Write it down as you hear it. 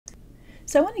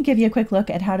So I want to give you a quick look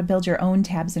at how to build your own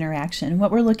tabs interaction.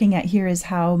 What we're looking at here is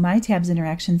how my tabs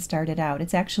interaction started out.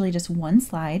 It's actually just one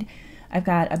slide. I've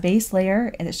got a base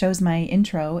layer that shows my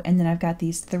intro, and then I've got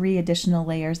these 3 additional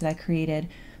layers that I created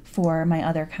for my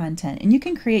other content. And you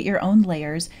can create your own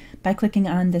layers by clicking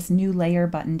on this new layer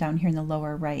button down here in the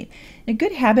lower right. A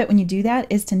good habit when you do that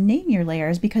is to name your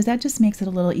layers, because that just makes it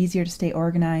a little easier to stay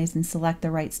organized and select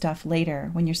the right stuff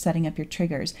later when you're setting up your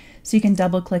triggers. So you can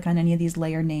double click on any of these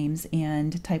layer names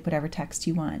and type whatever text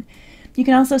you want. You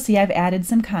can also see I've added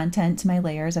some content to my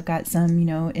layers. I've got some,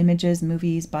 images,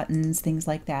 movies, buttons, things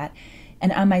like that.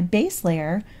 And on my base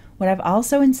layer, what I've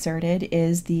also inserted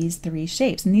is these 3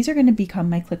 shapes, and these are going to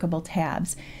become my clickable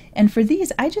tabs. And for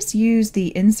these, I just used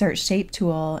the Insert Shape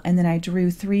tool, and then I drew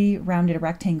 3 rounded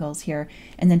rectangles here,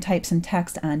 and then typed some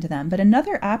text onto them. But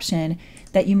another option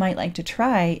that you might like to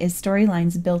try is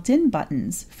Storyline's built-in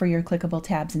buttons for your clickable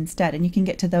tabs instead. And you can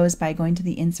get to those by going to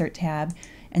the Insert tab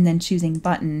and then choosing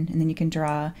button, and then you can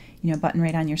draw a button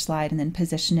right on your slide and then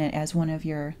position it as one of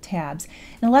your tabs.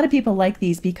 And a lot of people like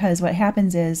these because what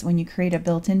happens is when you create a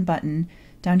built-in button,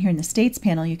 down here in the states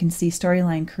panel, you can see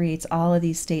Storyline creates all of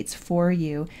these states for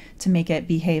you to make it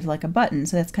behave like a button.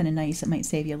 So that's kind of nice. It might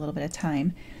save you a little bit of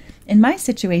time. In my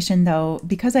situation though,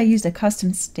 because I used a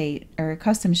custom state or a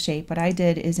custom shape, what I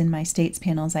did is in my states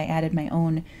panels, I added my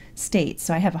own states.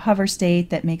 So I have a hover state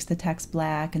that makes the text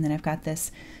black, and then I've got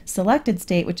this selected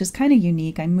state, which is kind of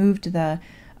unique. I moved the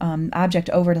object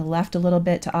over to the left a little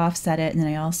bit to offset it, and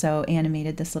then I also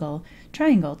animated this little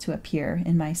triangle to appear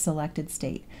in my selected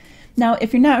state. Now,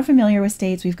 if you're not familiar with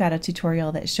states, we've got a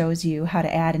tutorial that shows you how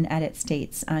to add and edit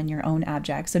states on your own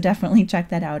object. So definitely check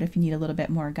that out if you need a little bit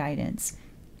more guidance.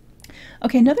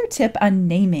 Okay, another tip on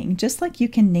naming. Just like you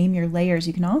can name your layers,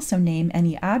 you can also name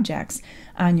any objects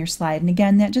on your slide. And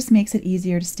again, that just makes it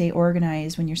easier to stay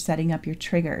organized when you're setting up your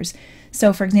triggers.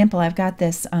 So for example, I've got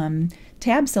this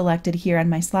tab selected here on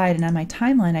my slide, and on my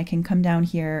timeline I can come down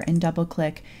here and double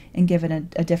click and give it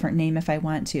a different name if I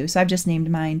want to. So I've just named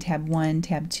mine tab 1,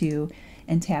 tab 2,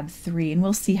 and tab 3, and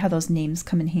we'll see how those names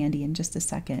come in handy in just a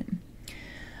second.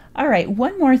 All right,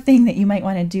 one more thing that you might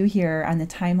want to do here on the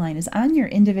timeline is on your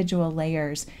individual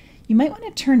layers, you might want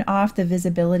to turn off the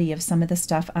visibility of some of the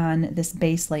stuff on this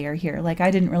base layer here. Like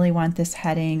I didn't really want this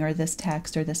heading or this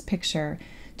text or this picture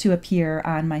to appear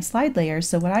on my slide layers.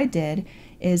 So what I did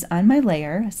is on my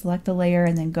layer, select the layer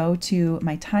and then go to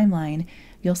my timeline.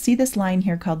 You'll see this line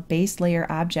here called Base Layer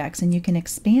Objects, and you can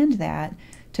expand that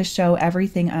to show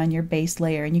everything on your base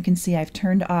layer. And you can see I've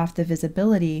turned off the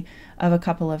visibility of a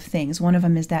couple of things. One of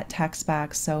them is that text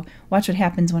box. So watch what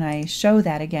happens when I show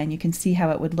that again. You can see how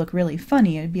it would look really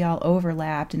funny. It would be all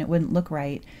overlapped and it wouldn't look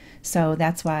right. So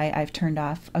that's why I've turned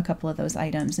off a couple of those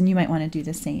items, and you might want to do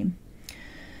the same.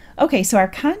 Okay, so our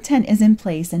content is in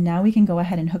place, and now we can go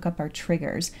ahead and hook up our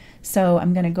triggers. So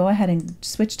I'm going to go ahead and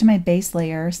switch to my base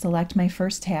layer, select my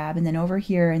first tab, and then over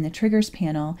here in the triggers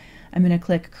panel, I'm going to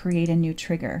click create a new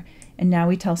trigger. And now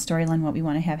we tell Storyline what we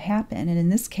want to have happen. And in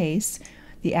this case,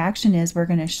 the action is we're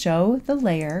going to show the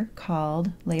layer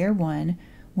called layer 1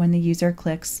 when the user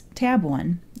clicks tab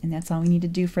 1. And that's all we need to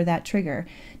do for that trigger.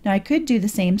 Now I could do the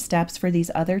same steps for these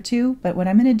other 2, but what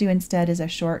I'm going to do instead is a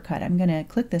shortcut. I'm going to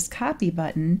click this copy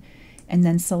button and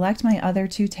then select my other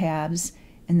 2 tabs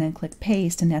and then click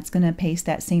paste, and that's going to paste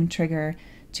that same trigger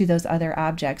to those other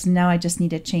objects. And now I just need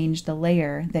to change the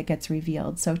layer that gets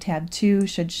revealed. So tab 2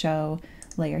 should show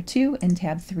layer 2 and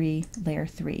tab 3 layer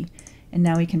 3. And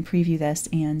now we can preview this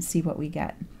and see what we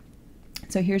get.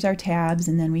 So here's our tabs,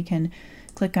 and then we can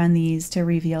click on these to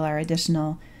reveal our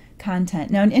additional content.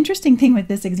 Now an interesting thing with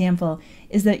this example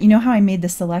is that you know how I made the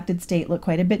selected state look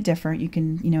quite a bit different. You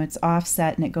can, it's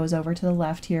offset and it goes over to the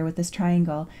left here with this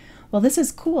triangle. Well, this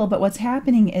is cool, but what's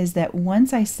happening is that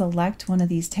once I select one of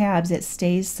these tabs, it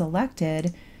stays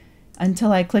selected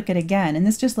until I click it again. And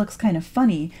this just looks kind of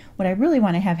funny. What I really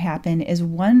want to have happen is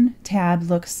one tab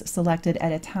looks selected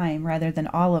at a time rather than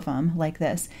all of them like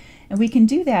this. And we can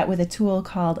do that with a tool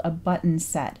called a button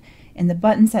set. And the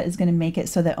button set is going to make it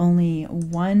so that only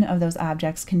one of those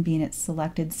objects can be in its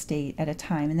selected state at a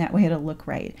time, and that way it'll look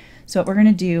right. So what we're going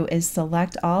to do is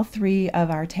select all 3 of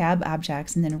our tab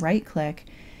objects and then right click,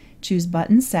 choose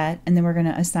button set, and then we're going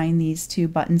to assign these to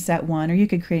button set 1, or you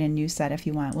could create a new set if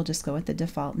you want. We'll just go with the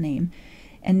default name.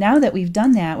 And now that we've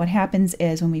done that, what happens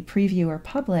is when we preview or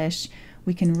publish,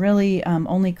 we can really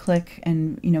only click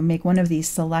and make one of these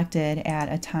selected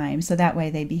at a time, so that way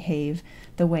they behave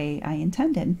the way I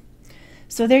intended.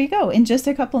 So there you go. In just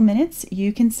a couple minutes,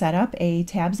 you can set up a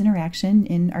tabs interaction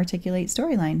in Articulate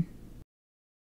Storyline.